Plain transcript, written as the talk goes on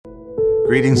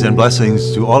Greetings and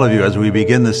blessings to all of you as we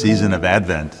begin the season of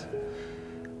Advent.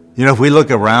 You know, if we look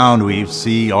around, we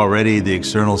see already the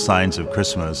external signs of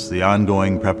Christmas. The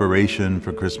ongoing preparation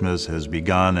for Christmas has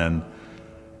begun, and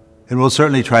will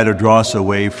certainly try to draw us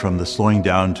away from the slowing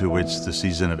down to which the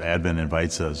season of Advent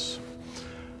invites us.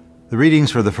 The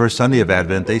readings for the first Sunday of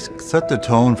Advent, they set the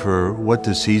tone for what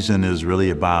the season is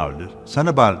really about. It's not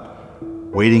about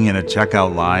waiting in a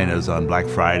checkout line as on Black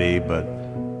Friday, but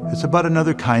it's about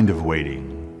another kind of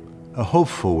waiting, a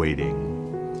hopeful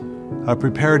waiting, a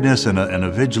preparedness and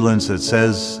a vigilance that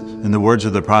says, in the words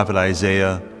of the prophet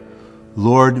Isaiah,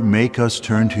 "Lord, make us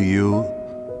turn to you.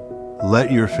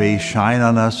 Let your face shine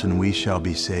on us, and we shall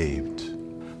be saved."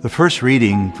 The first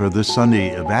reading for this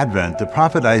Sunday of Advent, the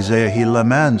prophet Isaiah, he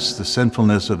laments the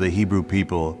sinfulness of the Hebrew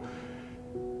people,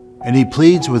 and he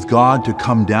pleads with God to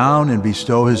come down and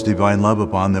bestow his divine love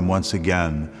upon them once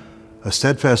again, a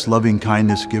steadfast loving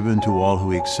kindness given to all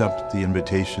who accept the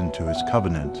invitation to his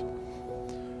covenant.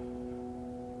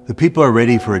 The people are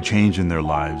ready for a change in their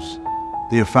lives.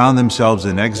 They have found themselves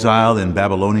in exile in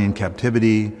Babylonian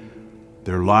captivity,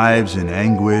 their lives in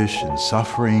anguish and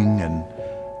suffering, and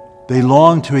they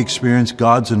long to experience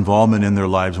God's involvement in their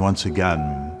lives once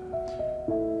again.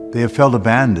 They have felt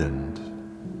abandoned,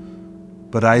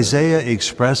 but Isaiah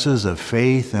expresses a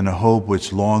faith and a hope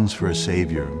which longs for a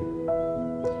Savior.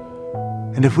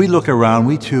 And if we look around,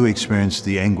 we too experience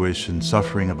the anguish and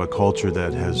suffering of a culture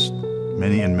that has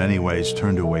in many ways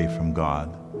turned away from God.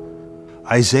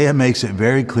 Isaiah makes it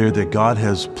very clear that God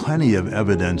has plenty of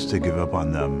evidence to give up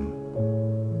on them.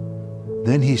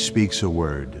 Then he speaks a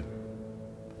word,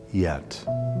 yet.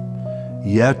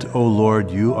 Yet, O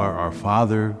Lord, you are our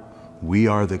Father, we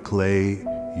are the clay,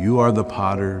 you are the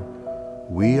potter,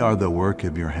 we are the work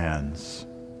of your hands.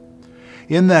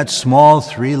 In that small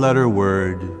three-letter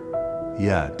word,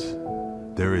 yet,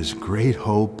 there is great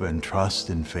hope and trust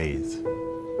and faith.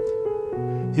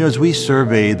 You know, as we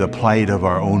survey the plight of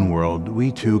our own world,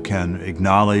 we too can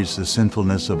acknowledge the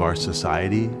sinfulness of our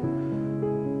society.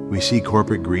 We see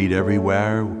corporate greed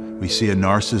everywhere. We see a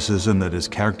narcissism that is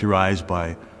characterized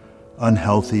by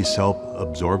unhealthy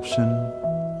self-absorption.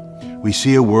 We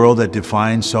see a world that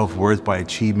defines self-worth by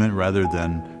achievement rather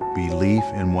than belief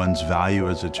in one's value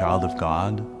as a child of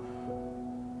God.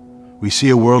 We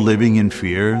see a world living in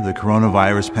fear, the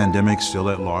coronavirus pandemic still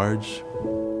at large.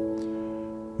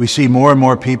 We see more and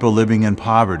more people living in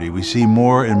poverty. We see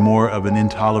more and more of an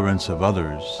intolerance of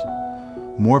others.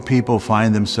 More people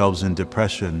find themselves in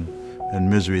depression and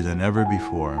misery than ever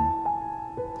before.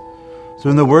 So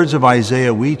in the words of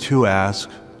Isaiah, we too ask,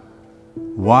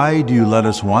 why do you let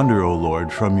us wander, O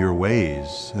Lord, from your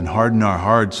ways, and harden our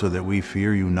hearts so that we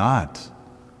fear you not?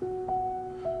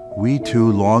 We too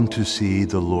long to see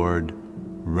the Lord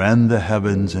rend the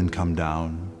heavens and come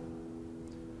down.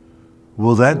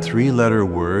 Will that three-letter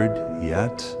word,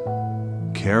 yet,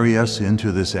 carry us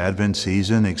into this Advent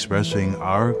season, expressing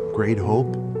our great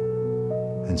hope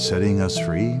and setting us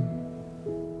free?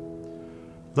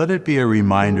 Let it be a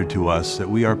reminder to us that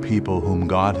we are people whom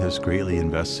God has greatly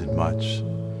invested much.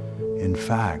 In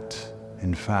fact,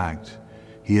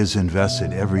 He has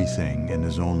invested everything in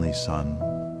His only Son.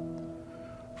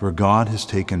 For God has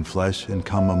taken flesh and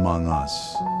come among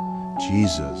us.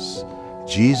 Jesus.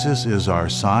 Jesus is our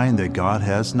sign that God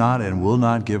has not and will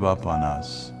not give up on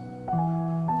us.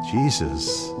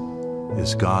 Jesus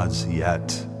is God's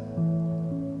yet,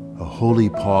 a holy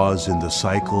pause in the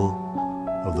cycle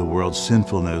of the world's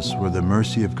sinfulness where the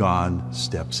mercy of God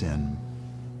steps in.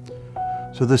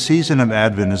 So the season of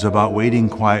Advent is about waiting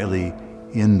quietly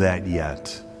in that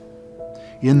yet,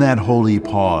 in that holy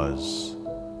pause,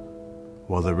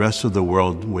 while the rest of the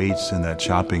world waits in that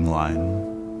shopping line.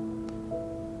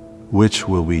 Which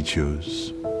will we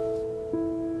choose?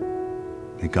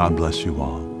 May God bless you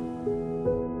all.